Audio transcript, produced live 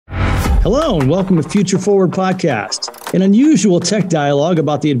Hello and welcome to Future Forward Podcast, an unusual tech dialogue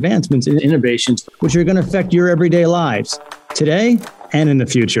about the advancements and innovations which are going to affect your everyday lives today and in the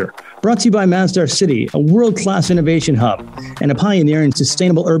future. Brought to you by Masdar City, a world-class innovation hub and a pioneer in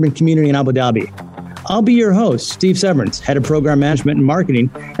sustainable urban community in Abu Dhabi. I'll be your host, Steve Severance, Head of Program Management and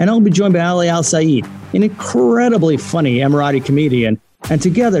Marketing, and I'll be joined by Ali Al-Saeed, an incredibly funny Emirati comedian. And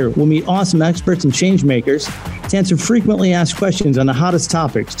together, we'll meet awesome experts and change makers to answer frequently asked questions on the hottest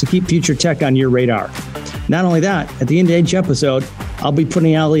topics to keep future tech on your radar. Not only that, at the end of each episode, I'll be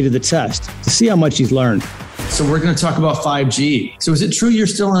putting Ali to the test to see how much he's learned. So we're going to talk about 5G. So is it true you're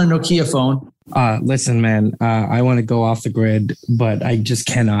still on a Nokia phone? Listen, man, I want to go off the grid, but I just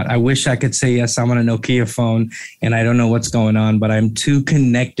cannot. I wish I could say, yes, I'm on a Nokia phone and I don't know what's going on, but I'm too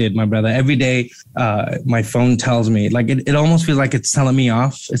connected, my brother. Every day, my phone tells me, like, it almost feels like it's telling me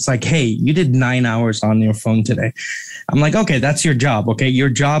off. It's like, hey, you did 9 hours on your phone today. I'm like, okay, that's your job. Okay. Your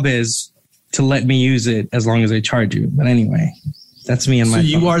job is to let me use it as long as I charge you. But anyway, that's me and my phone. So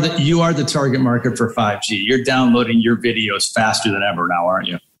you are the target market for 5G. You're downloading your videos faster than ever now, aren't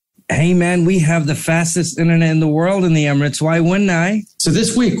you? Hey, man, we have the fastest internet in the world in the Emirates. Why wouldn't I? So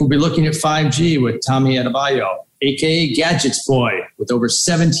this week, we'll be looking at 5G with Tomi Adebayo, a.k.a. GadgetsBoy, with over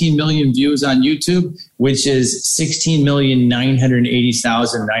 17 million views on YouTube, which is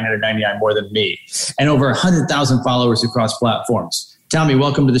 16,980,999 more than me, and over 100,000 followers across platforms. Tomi,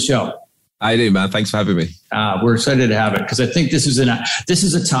 welcome to the show. How you doing, man? Thanks for having me. We're excited to have it because I think this is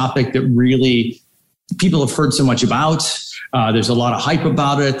a topic that really people have heard so much about. There's a lot of hype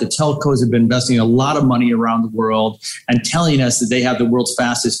about it. The telcos have been investing a lot of money around the world and telling us that they have the world's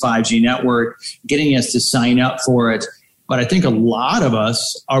fastest 5G network, getting us to sign up for it. But I think a lot of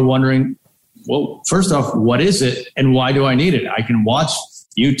us are wondering, well, first off, what is it and why do I need it? I can watch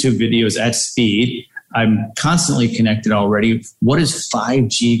YouTube videos at speed. I'm constantly connected already. What is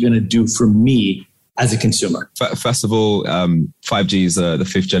 5G going to do for me as a consumer? First of all, 5G is the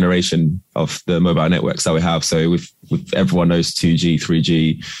fifth generation of the mobile networks that we have. So with everyone knows 2G,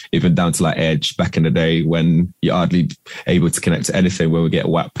 3G, even down to like Edge back in the day when you're hardly able to connect to anything when we get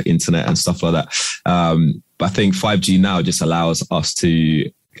WAP internet and stuff like that. But I think 5G now just allows us to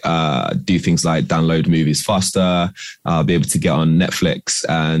do things like download movies faster, be able to get on Netflix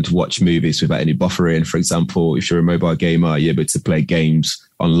and watch movies without any buffering. For example, if you're a mobile gamer, you're able to play games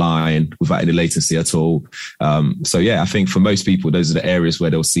online without any latency at all. So yeah, I think for most people, those are the areas where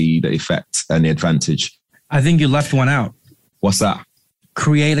they'll see the effect and the advantage. I think you left one out. What's that?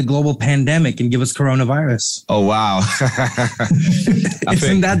 Create a global pandemic and give us coronavirus. Oh, wow.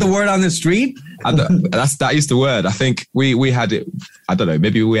 Isn't that the word on the street? That is the word. I think we had it, I don't know,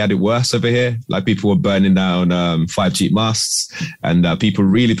 maybe we had it worse over here. Like people were burning down 5G masts and people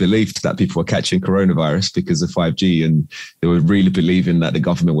really believed that people were catching coronavirus because of 5G, and they were really believing that the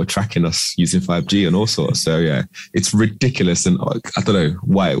government were tracking us using 5G and all sorts. So yeah, it's ridiculous. And I don't know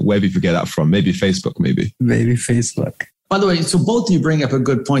where people get that from. Maybe Facebook, maybe. Maybe Facebook. By the way, so both of you bring up a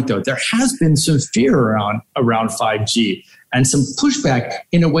good point, though. There has been some fear around 5G and some pushback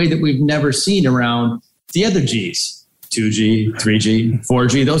in a way that we've never seen around the other Gs, 2G, 3G,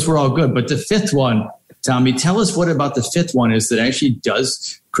 4G. Those were all good. But the fifth one, Tomi, tell us what about the fifth one is that actually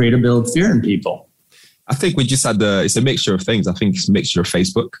does create a bit of fear in people. I think we just had it's a mixture of things. I think it's a mixture of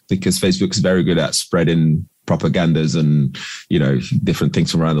Facebook because Facebook's very good at spreading propagandas and, you know, different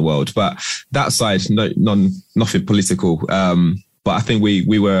things from around the world. But that side, nothing political. But I think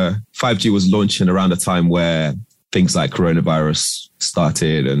 5G was launching around a time where things like coronavirus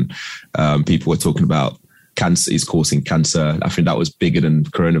started and people were talking about cancer is causing cancer. I think that was bigger than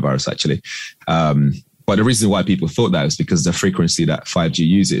coronavirus, actually. But the reason why people thought that was because the frequency that 5G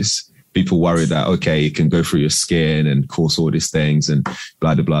uses. People worry that, okay, it can go through your skin and cause all these things and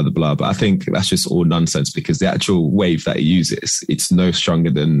blah, blah, blah, blah. But I think that's just all nonsense because the actual wave that it uses, it's no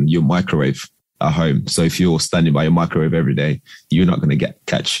stronger than your microwave at home. So if you're standing by your microwave every day, you're not going to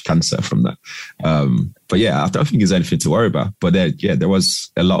catch cancer from that. But yeah, I don't think there's anything to worry about. But there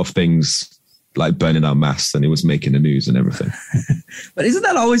was a lot of things like burning our masts and it was making the news and everything. But isn't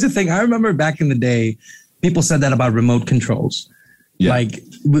that always a thing? I remember back in the day, people said that about remote controls. Yeah. Like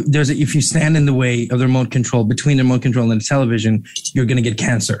if you stand in the way of the remote control, between the remote control and the television, you're going to get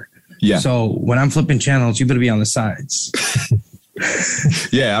cancer. Yeah. So when I'm flipping channels, you better be on the sides.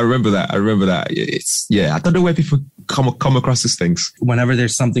 Yeah, I remember that. I don't know where people come across these things. Whenever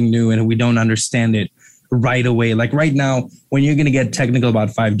there's something new and we don't understand it right away, like right now, when you're going to get technical about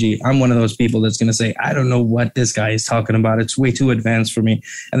 5G, I'm one of those people that's going to say, I don't know what this guy is talking about. It's way too advanced for me.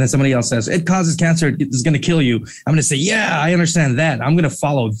 And then somebody else says, it causes cancer. It's going to kill you. I'm going to say, yeah, I understand that. I'm going to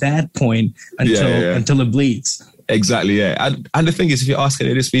follow that point until it bleeds. Exactly, yeah. And the thing is, if you ask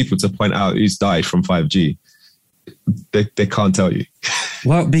any of these people to point out who's died from 5G, they can't tell you.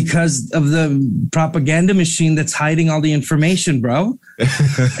 Well, because of the propaganda machine that's hiding all the information, bro.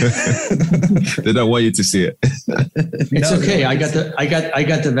 They don't want you to see it. It's okay. I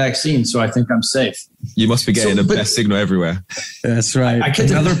got the vaccine, so I think I'm safe. You must be getting the best signal everywhere. That's right.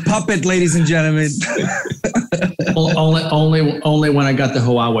 Another puppet, ladies and gentlemen. only when I got the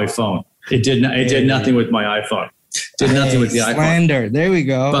Huawei phone. It did nothing with my iPhone. Did nothing with the iPhone. Slander. There we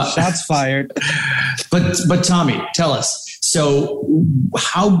go. Shots fired. But Tomi, tell us. So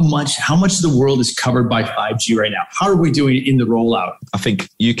how much of the world is covered by 5G right now? How are we doing in the rollout? I think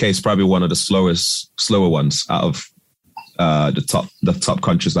UK is probably one of the slower ones out of the top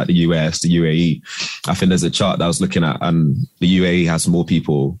countries like the US, the UAE. I think there's a chart that I was looking at, and the UAE has more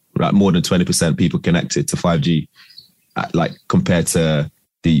people, like more than 20% people connected to 5G, like compared to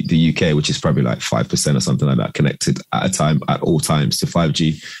the UK, which is probably like 5% or something like that, connected at all times to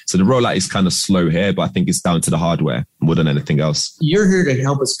 5G. So the rollout is kind of slow here, but I think it's down to the hardware more than anything else. You're here to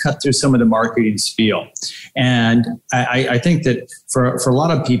help us cut through some of the marketing spiel. And I think that for a lot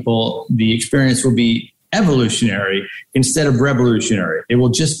of people, the experience will be evolutionary instead of revolutionary. It will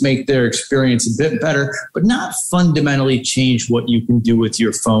just make their experience a bit better, but not fundamentally change what you can do with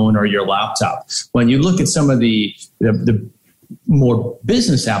your phone or your laptop. When you look at some of the more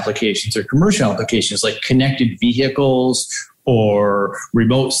business applications or commercial applications like connected vehicles or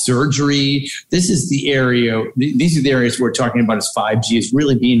remote surgery, these are the areas we're talking about as 5G is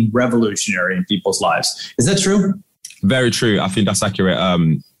really being revolutionary in people's lives. Is that true? Very true. I think that's accurate.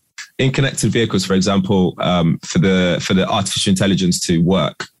 In connected vehicles, for example, for the artificial intelligence to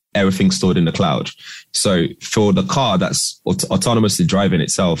work, everything's stored in the cloud. So for the car that's autonomously driving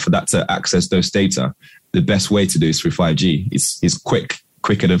itself, for that to access those data, the best way to do is through 5G. It's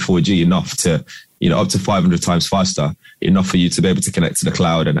quicker than 4G, enough to, up to 500 times faster, enough for you to be able to connect to the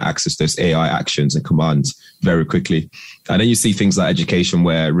cloud and access those AI actions and commands very quickly. And then you see things like education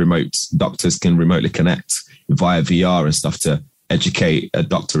where remote doctors can remotely connect via VR and stuff to educate a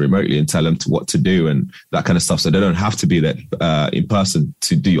doctor remotely and tell them what to do and that kind of stuff. So they don't have to be there in person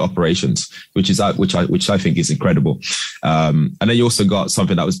to do operations, which I think is incredible. And then you also got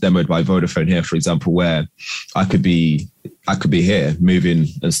something that was demoed by Vodafone here, for example, where I could be here moving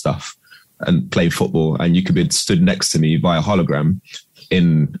and stuff and playing football, and you could be stood next to me via hologram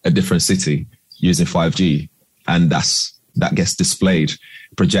in a different city using 5G, and that gets displayed,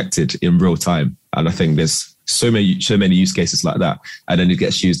 projected in real time. And I think there's so many use cases like that. And then it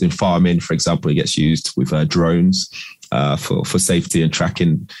gets used in farming, for example. It gets used with drones for safety and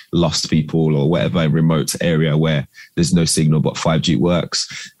tracking lost people or whatever in remote area where there's no signal but 5G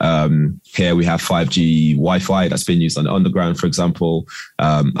works. Here we have 5G Wi-Fi that's been used on the underground, for example.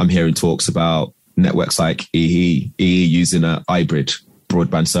 I'm hearing talks about networks like EE using a hybrid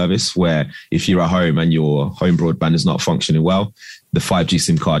broadband service where if you're at home and your home broadband is not functioning well, the 5G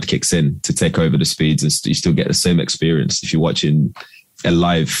SIM card kicks in to take over the speeds, and you still get the same experience if you're watching a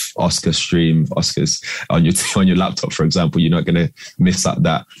live Oscar stream, Oscars on your laptop, for example. You're not going to miss out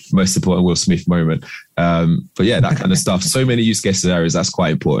that most important Will Smith moment. But yeah, that kind of stuff. So many use cases areas. That's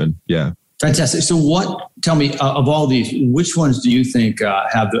quite important. Yeah. Fantastic. So tell me, of all these, which ones do you think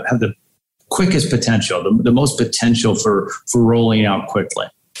have the quickest potential, the most potential for rolling out quickly?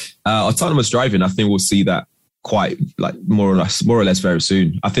 Autonomous driving, I think we'll see that quite like more or less very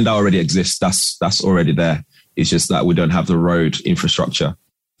soon. I think that already exists. That's already there. It's just that we don't have the road infrastructure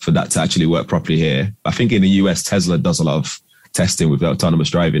for that to actually work properly here. I think in the US, Tesla does a lot of testing with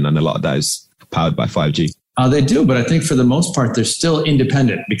autonomous driving, and a lot of that is powered by 5G. They do, but I think for the most part, they're still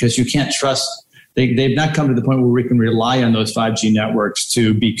independent because you can't trust. They've not come to the point where we can rely on those 5G networks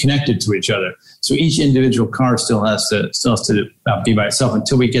to be connected to each other. So each individual car still has to be by itself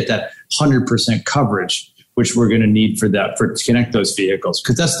until we get that 100% coverage, which we're going to need to connect those vehicles.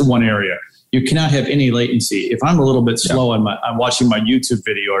 Because that's the one area you cannot have any latency. If I'm a little bit slow I'm watching my YouTube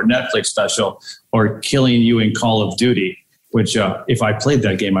video or Netflix special or killing you in Call of Duty, which if I played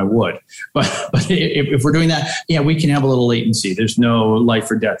that game, I would. But if we're doing that, yeah, we can have a little latency. There's no life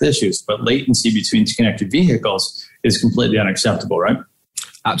or death issues, but latency between connected vehicles is completely unacceptable, right?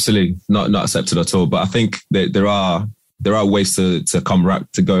 Absolutely not accepted at all. But I think that there are ways to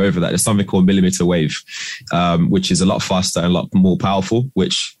go over that. There's something called millimeter wave, which is a lot faster and a lot more powerful,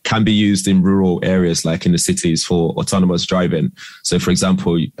 which can be used in rural areas like in the cities for autonomous driving. So, for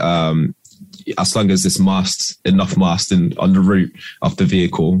example, as long as there's enough mast on the route of the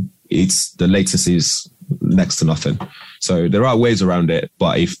vehicle, the latency is next to nothing. So there are ways around it,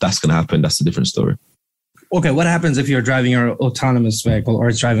 but if that's going to happen, that's a different story. okay, what happens if you're driving your autonomous vehicle or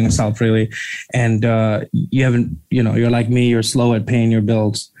it's driving itself really, and you haven't, you're like me, you're slow at paying your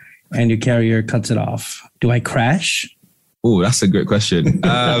bills, and your carrier cuts it off? Do I crash? Oh, that's a great question.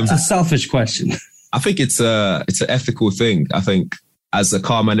 It's a selfish question. I think it's an ethical thing. I think as a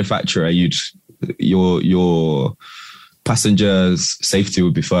car manufacturer, your passengers' safety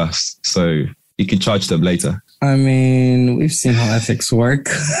would be first, so you can charge them later. I mean, we've seen how ethics work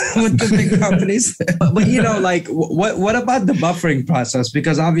with the big companies. But like, what about the buffering process?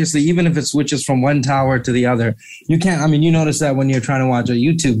 Because obviously, even if it switches from one tower to the other, you can't. I mean, you notice that when you're trying to watch a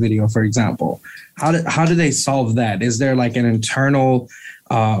YouTube video, for example. How do they solve that? Is there like an internal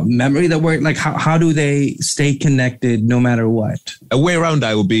memory that works? Like, how do they stay connected no matter what? A way around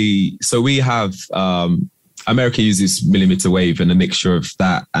that would be, so we have... America uses millimeter wave and a mixture of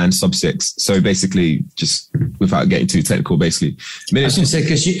that and sub-6. So basically, just without getting too technical, basically. I was going to say,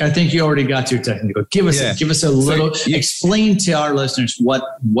 because I think you already got too technical. Give us a little, explain to our listeners what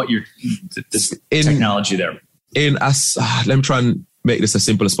your technology there. Let me try and make this as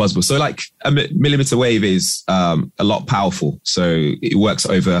simple as possible. So like a millimeter wave is a lot powerful. So it works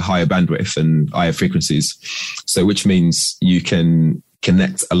over higher bandwidth and higher frequencies. So which means you can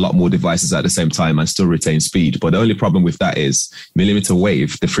connect a lot more devices at the same time and still retain speed. But the only problem with that is millimeter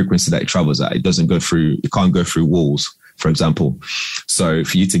wave, the frequency that it travels at, it can't go through walls, for example. So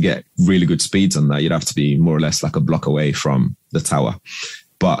for you to get really good speeds on that, you'd have to be more or less like a block away from the tower.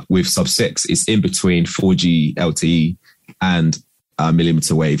 But with sub-6, it's in between 4G LTE and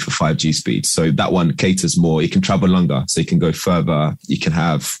millimeter wave for 5G speed. So that one caters more. It can travel longer, so you can go further. You can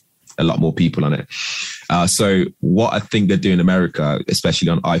have a lot more people on it. So what I think they do in America, especially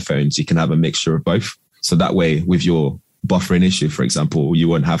on iPhones, you can have a mixture of both. So that way, with your buffering issue, for example, you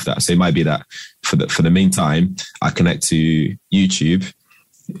won't have that. So it might be that for the meantime, I connect to YouTube,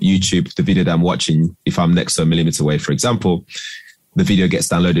 the video that I'm watching, if I'm next to a millimeter wave, for example, the video gets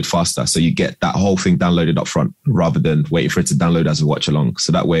downloaded faster. So you get that whole thing downloaded up front rather than waiting for it to download as a watch along.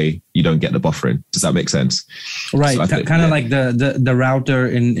 So that way you don't get the buffering. Does that make sense? Right. So kind of like the router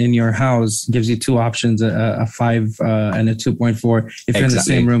in your house gives you two options, a 5 and a 2.4. If you're in the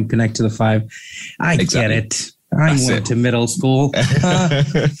same room, connect to the 5. I get it. I went to middle school.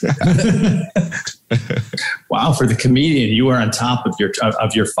 Wow, for the comedian, you were on top of your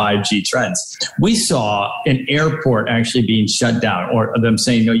 5G trends. We saw an airport actually being shut down, or them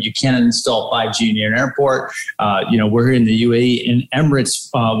saying, no, you can't install 5G near an airport. We're here in the UAE, and Emirates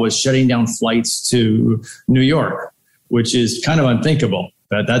was shutting down flights to New York, which is kind of unthinkable.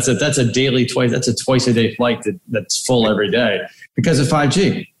 That's a daily twice a day flight that's full every day because of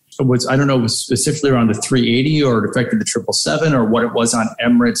 5G. I don't know, it was specifically around the 380 or it affected the 777 or what it was on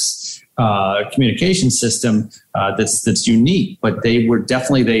Emirates communication system that's unique, but they were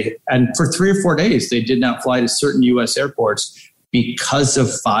definitely, and for 3 or 4 days, they did not fly to certain U.S. airports because of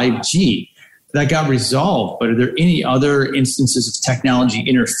 5G. That got resolved, but are there any other instances of technology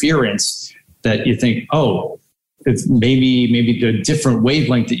interference that you think, it's maybe the different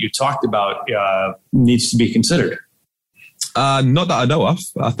wavelength that you talked about needs to be considered? Not that I know of.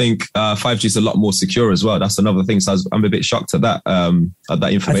 I think 5G is a lot more secure as well. That's another thing. So I'm a bit shocked at that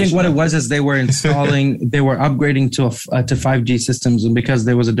information. I think what it was is they were upgrading to 5G systems, and because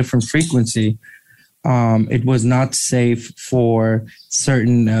there was a different frequency, it was not safe for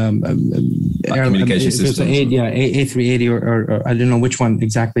certain communication systems. A380 or I don't know which one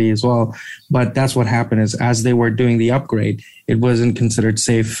exactly as well. But that's what happened is as they were doing the upgrade, it wasn't considered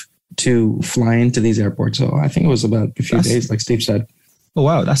safe to fly into these airports. So I think it was about a few days, like Steve said. Oh,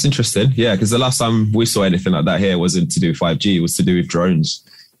 wow. That's interesting. Yeah, because the last time we saw anything like that here wasn't to do with 5G. It was to do with drones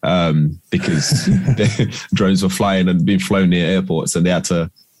because the drones were flying and being flown near airports, and they had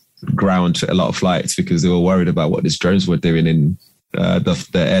to ground a lot of flights because they were worried about what these drones were doing in the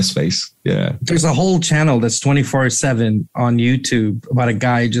airspace. Yeah. There's a whole channel that's 24/7 on YouTube about a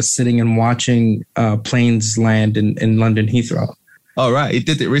guy just sitting and watching planes land in London Heathrow. Oh, right. He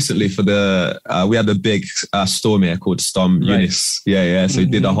did it recently for we had a big storm here called Storm Eunice. Yeah. So he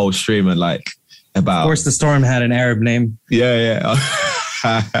did a whole stream and about... Of course, the storm had an Arab name. Yeah.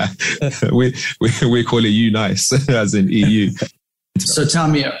 we call it Eunice, as in EU. So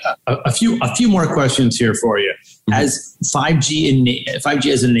Tomi, a few more questions here for you. As 5G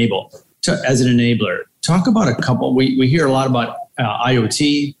as an enabler, talk about a couple. We hear a lot about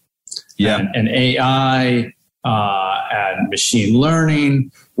IoT and AI and machine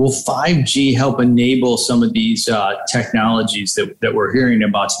learning. Will 5G help enable some of these technologies that we're hearing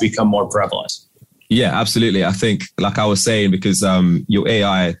about to become more prevalent? Yeah, absolutely. I think, like I was saying, because your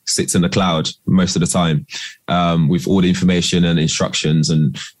AI sits in the cloud most of the time with all the information and instructions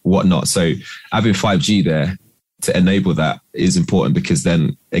and whatnot. So having 5G there to enable that is important, because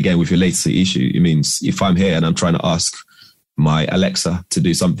then, again, with your latency issue, it means if I'm here and I'm trying to ask my Alexa to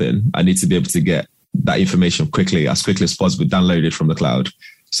do something, I need to be able to get that information as quickly as possible, downloaded from the cloud.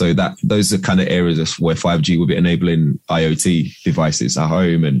 So that those are kind of areas where 5G will be enabling IoT devices at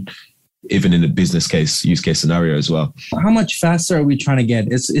home and even in the business use case scenario as well. How much faster are we trying to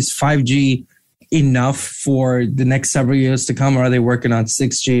get? Is 5G enough for the next several years to come, or are they working on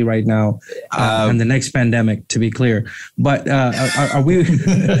 6G right now and the next pandemic, to be clear? But are we?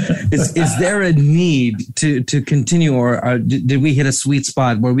 is there a need to continue, or did we hit a sweet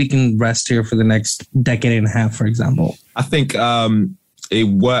spot where we can rest here for the next decade and a half, for example? I think it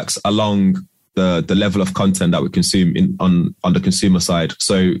works along the level of content that we consume on the consumer side.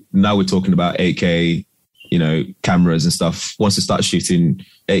 So now we're talking about 8K, cameras and stuff. Once we start shooting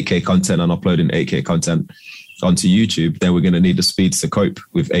 8K content and uploading 8K content onto YouTube, then we're going to need the speeds to cope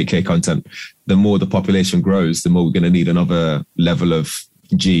with 8K content. The more the population grows, the more we're going to need another level of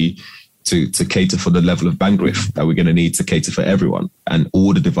G to cater for the level of bandwidth that we're going to need to cater for everyone and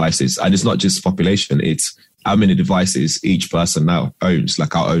all the devices. And it's not just population, it's how many devices each person now owns,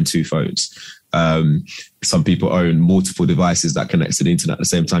 like I own 2 phones. Some people own multiple devices that connect to the internet at the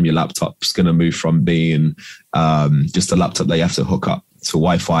same time. Your laptop's going to move from being just a laptop that you have to hook up to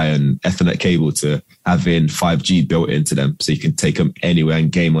Wi-Fi and Ethernet cable to having 5G built into them, so you can take them anywhere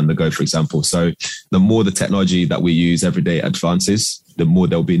and game on the go, for example. So the more the technology that we use every day advances, the more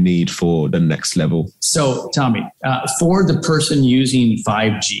there'll be need for the next level. So, Tomi, for the person using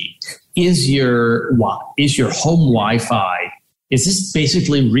 5G, is your home Wi-Fi, is this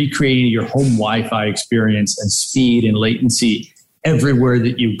basically recreating your home Wi-Fi experience and speed and latency everywhere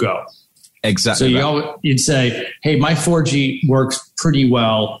that you go? Exactly. So you'd say, hey, my 4G works pretty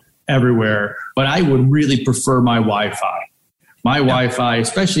well everywhere, but I would really prefer my Wi-Fi. Wi-Fi,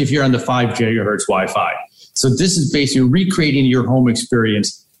 especially if you're on the 5 gigahertz Wi-Fi. So this is basically recreating your home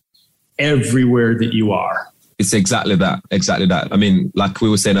experience everywhere that you are. It's exactly that. I mean, like we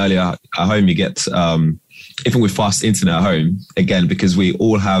were saying earlier, at home you get, even with fast internet at home, again, because we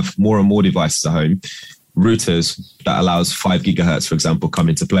all have more and more devices at home, routers that allows 5 gigahertz, for example, come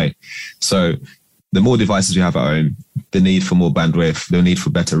into play. So the more devices you have at home, the need for more bandwidth, the need for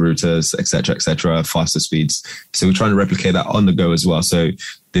better routers, et cetera, faster speeds. So we're trying to replicate that on the go as well. So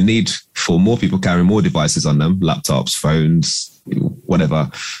the need for more people carrying more devices on them, laptops, phones, whatever,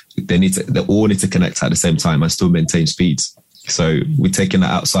 they all need to connect at the same time and still maintain speeds. So we're taking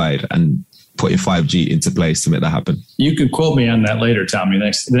that outside and putting 5G into place to make that happen. You can quote me on that later, Tomi.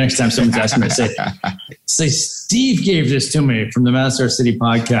 The next time someone's asking me to say, Steve gave this to me from the Master City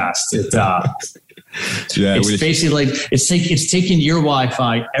podcast. It's basically like it's taking your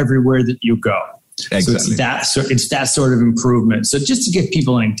Wi-Fi everywhere that you go. Exactly. So it's that sort of improvement. So just to give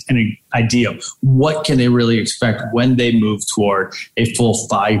people an idea of what can they really expect when they move toward a full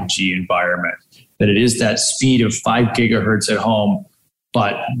 5G environment, that it is that speed of 5 gigahertz at home,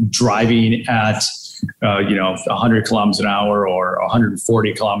 but driving at 100 kilometers an hour or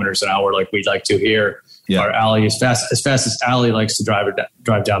 140 kilometers an hour, like we'd like to here. Yeah. Or Ali, as fast as Ali likes to drive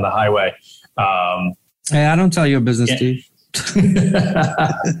down the highway. Hey, I don't tell your business, Steve.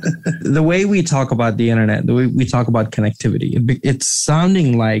 The way we talk about the internet, the way we talk about connectivity, it's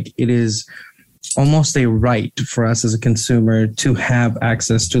sounding like it is almost a right for us as a consumer to have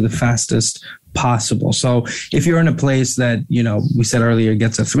access to the fastest possible. So if you're in a place that, we said earlier,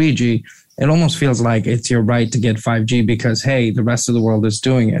 gets a 3G, it almost feels like it's your right to get 5G because, hey, the rest of the world is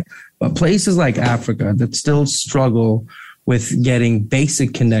doing it. But places like Africa that still struggle with getting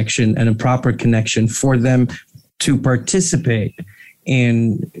basic connection and a proper connection for them to participate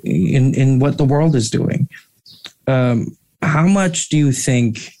in what the world is doing. How much do you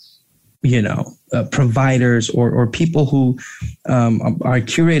think, providers or people who are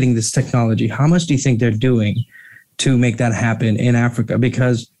curating this technology, how much do you think they're doing to make that happen in Africa?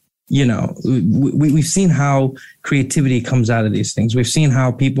 Because, we've seen how creativity comes out of these things. We've seen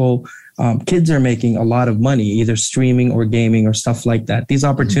how people, kids are making a lot of money, either streaming or gaming or stuff like that. These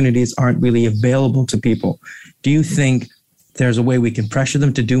opportunities aren't really available to people. Do you think there's a way we can pressure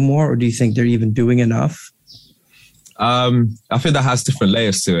them to do more, or do you think they're even doing enough? I think that has different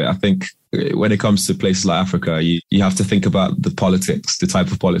layers to it. I think when it comes to places like Africa, you have to think about the politics, the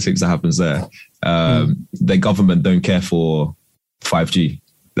type of politics that happens there. The government don't care for 5G.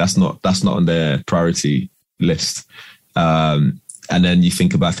 That's not on their priority list. And then you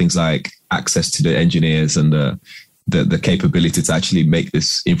think about things like access to the engineers and the the capability to actually make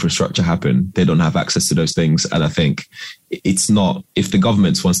this infrastructure happen. They don't have access to those things. And I think it's not, if the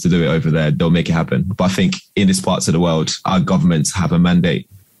government wants to do it over there, they'll make it happen. But I think in these parts of the world, our governments have a mandate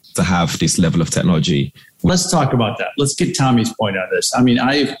to have this level of technology. Let's talk about that. Let's get Tommy's point on this. I mean,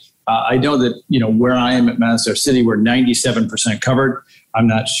 I know that, where I am at Manchester City, we're 97% covered. I'm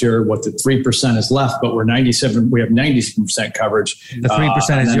not sure what the 3% is left, but we have 97% coverage. The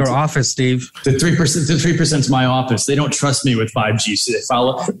 3% is your office, Steve. The 3% is my office. They don't trust me with 5G,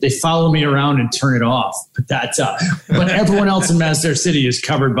 so they follow me around and turn it off. But everyone else in Manchester City is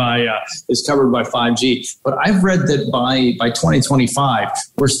covered by 5G. But I've read that by 2025,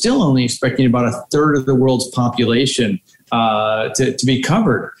 we're still only expecting about a third of the world's population to be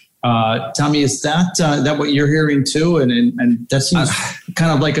covered. Tomi, is that what you're hearing too? And that seems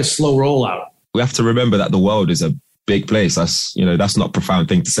kind of like a slow rollout. We have to remember that the world is a big place. That's not a profound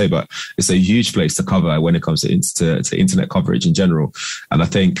thing to say, but it's a huge place to cover when it comes to internet coverage in general. And I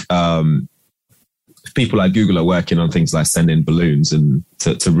think people like Google are working on things like sending balloons and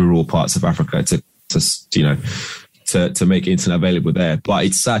to rural parts of Africa to make internet available there. But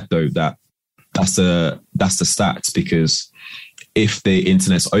it's sad though that that's the stats, because if the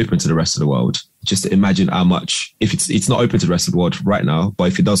internet's open to the rest of the world, just imagine how much, if it's not open to the rest of the world right now, but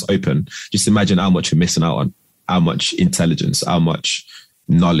if it does open, just imagine how much we're missing out on, how much intelligence, how much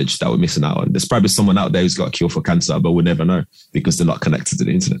knowledge that we're missing out on. There's probably someone out there who's got a cure for cancer, but we'll never know because they're not connected to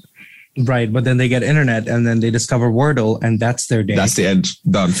the internet. Right, but then they get internet and then they discover Wordle and that's their day. That's the end.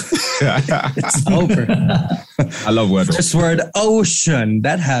 Done. It's over. I love Wordle. This word ocean,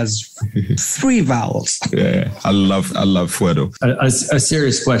 that has 3 vowels. Yeah, I love Wordle. A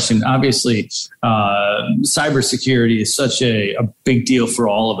serious question. Obviously, cybersecurity is such a big deal for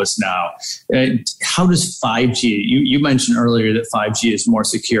all of us now. How does 5G, you mentioned earlier that 5G is more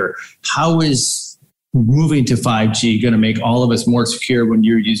secure. How is moving to 5G going to make all of us more secure when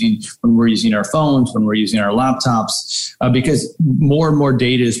we're using our phones, when we're using our laptops, because more and more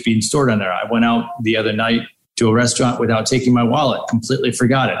data is being stored on there. I went out the other night to a restaurant without taking my wallet, completely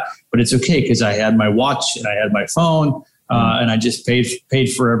forgot it, but it's okay because I had my watch and I had my phone, and I just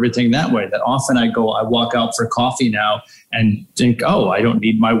paid for everything that way. That often I walk out for coffee now and think, oh, I don't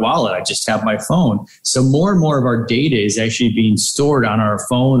need my wallet. I just have my phone. So more and more of our data is actually being stored on our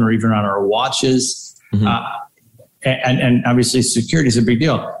phone or even on our watches. Mm-hmm. And obviously security is a big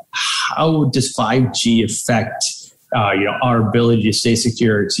deal. How does 5G affect our ability to stay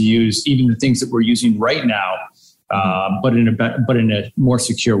secure, to use even the things that we're using right now, but in a more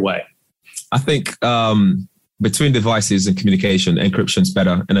secure way? I think between devices and communication, encryption's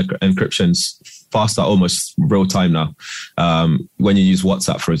better, and encryption's faster, almost real time now. When you use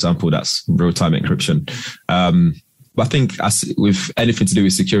WhatsApp, for example, that's real time encryption. But I think with anything to do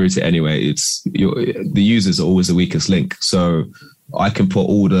with security anyway, the users are always the weakest link. So I can put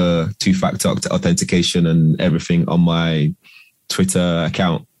all the 2-factor authentication and everything on my Twitter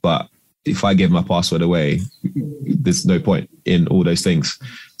account. But if I give my password away, there's no point in all those things.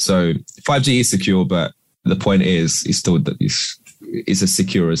 So 5G is secure, but the point is, it's still it's as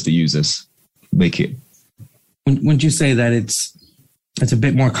secure as the users make it. Wouldn't you say that it's a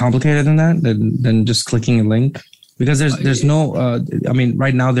bit more complicated than that, than just clicking a link? Because there's no,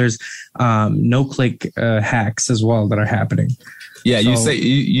 right now there's no click hacks as well that are happening. Yeah, so,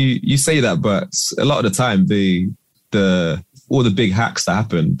 you say that, but a lot of the time all the big hacks that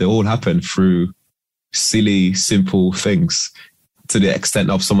happen, they all happen through silly, simple things, to the extent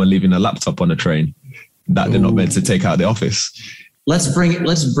of someone leaving a laptop on a train that they're not meant to take out of the office. Let's bring it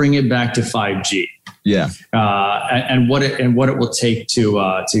back to 5G. Yeah, and what it will take to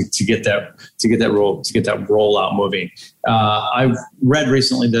get that rollout moving. I've read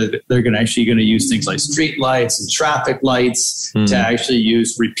recently that they're going to use things like street lights and traffic lights to actually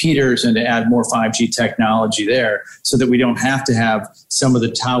use repeaters and to add more 5G technology there, so that we don't have to have some of the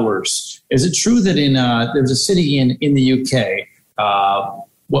towers. Is it true that there's a city in the UK?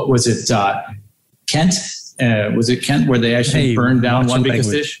 What was it? Kent? Was it Kent where they actually burned down one biggest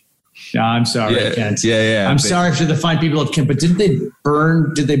dish? No, I'm sorry, Kent. Yeah. I'm sorry for the fine people of Kent, but did they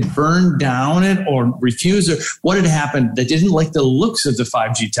burn down it or refuse, or what had happened? They didn't like the looks of the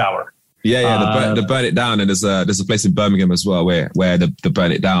 5G tower. Yeah, they burn it down, and there's a place in Birmingham as well where they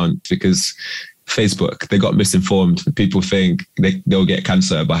burn it down because Facebook, they got misinformed. People think they'll get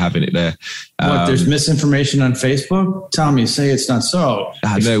cancer by having it there. There's misinformation on Facebook? Tomi, say it's not so.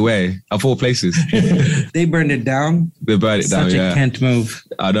 No way. Of all places. They burned it down? They burned it down, Such a Kent move.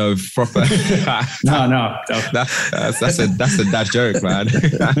 I know, proper. No. That's a dad joke, man.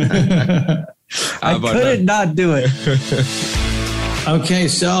 I couldn't not do it. Okay,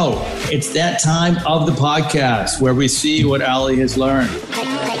 so it's that time of the podcast where we see what Ali has learned. Put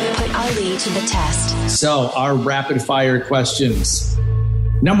Ali to the test. So our rapid fire questions.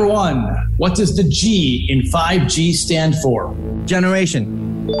 Number 1, what does the G in 5G stand for?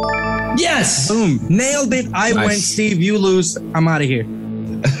 Generation. Yes. Boom. Nailed it. I went, Steve, you lose. I'm out of here.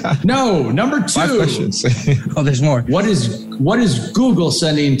 No. Number 2. 5 questions. Oh, there's more. What is Google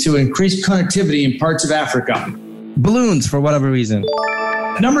sending to increase connectivity in parts of Africa? Balloons, for whatever reason.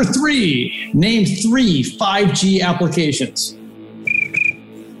 Number 3, name 3 5G applications.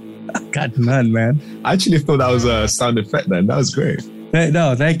 Got none, man. I actually thought that was a sound effect then. That was great.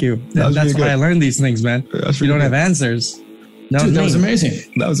 No, thank you. That's really why good. I learned these things, man. That's You really don't have good. answers. No, Dude, that was amazing.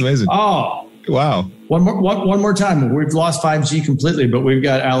 That was amazing. Oh, Wow. one more time. We've lost 5G completely, but we've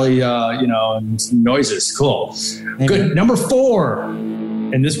got Ali, and some noises. Cool. Good. Number 4,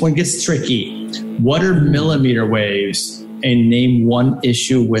 and this one gets tricky. What are millimeter waves? And name one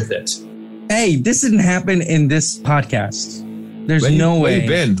issue with it. Hey, this didn't happen in this podcast. There's Where no way. Where have you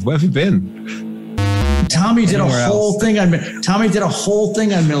been? Where have you been? Tommy did Anywhere a whole else.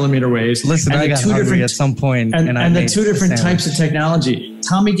 thing on millimeter waves. Listen, and I the got two hungry different at some point, and I the made 2 a different sandwich. types of technology.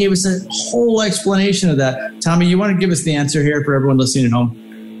 Tommy gave us a whole explanation of that. Tommy, you want to give us the answer here for everyone listening at home?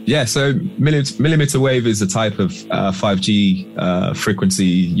 Yeah, so millimeter wave is a type of 5G frequency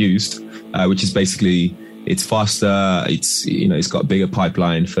used, which is basically it's faster. It's got a bigger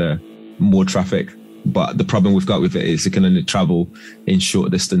pipeline for more traffic. But the problem we've got with it is it can only travel in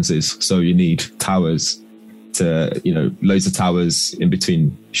short distances. So you need towers loads of towers in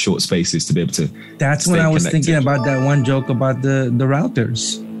between short spaces to be able to. That's when I was thinking about that one joke about the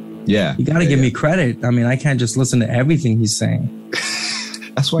routers. Yeah. You got to give me credit. I mean, I can't just listen to everything he's saying.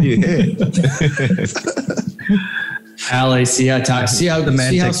 That's why you're here. Ali, see how smart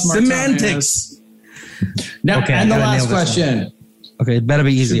Semantics. Now, Okay, and the I gotta last nail this question. Okay, it better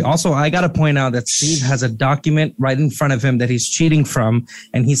be easy. Also, I got to point out that Steve has a document right in front of him that he's cheating from,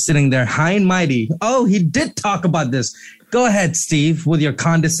 and he's sitting there high and mighty. Oh, he did talk about this. Go ahead, Steve, with your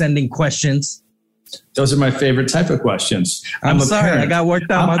condescending questions. Those are my favorite type of questions. I'm sorry. parent. I got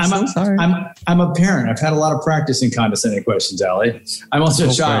worked up. I'm so sorry. I'm a parent. I've had a lot of practice in condescending questions, Ali. I'm also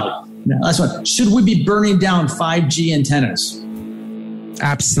a child. Now, last one. Should we be burning down 5G antennas?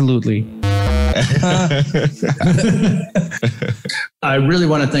 Absolutely. I really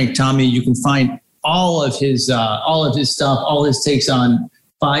want to thank Tommy. You can find all of his stuff, all his takes on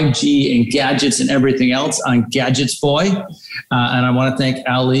 5G and gadgets and everything else on GadgetsBoy. And I want to thank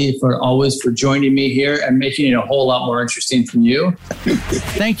Ali for joining me here and making it a whole lot more interesting from you.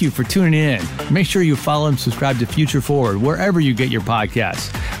 Thank you for tuning in. Make sure you follow and subscribe to Future Forward wherever you get your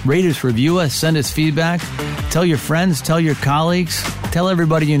podcasts. Rate us, review us, send us feedback. Tell your friends, tell your colleagues, tell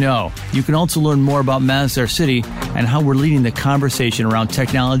everybody you know. You can also learn more about Masdar City and how we're leading the conversation around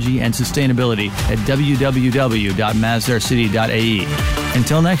technology and sustainability at www.masdarcity.ae.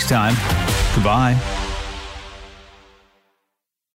 Until next time, goodbye.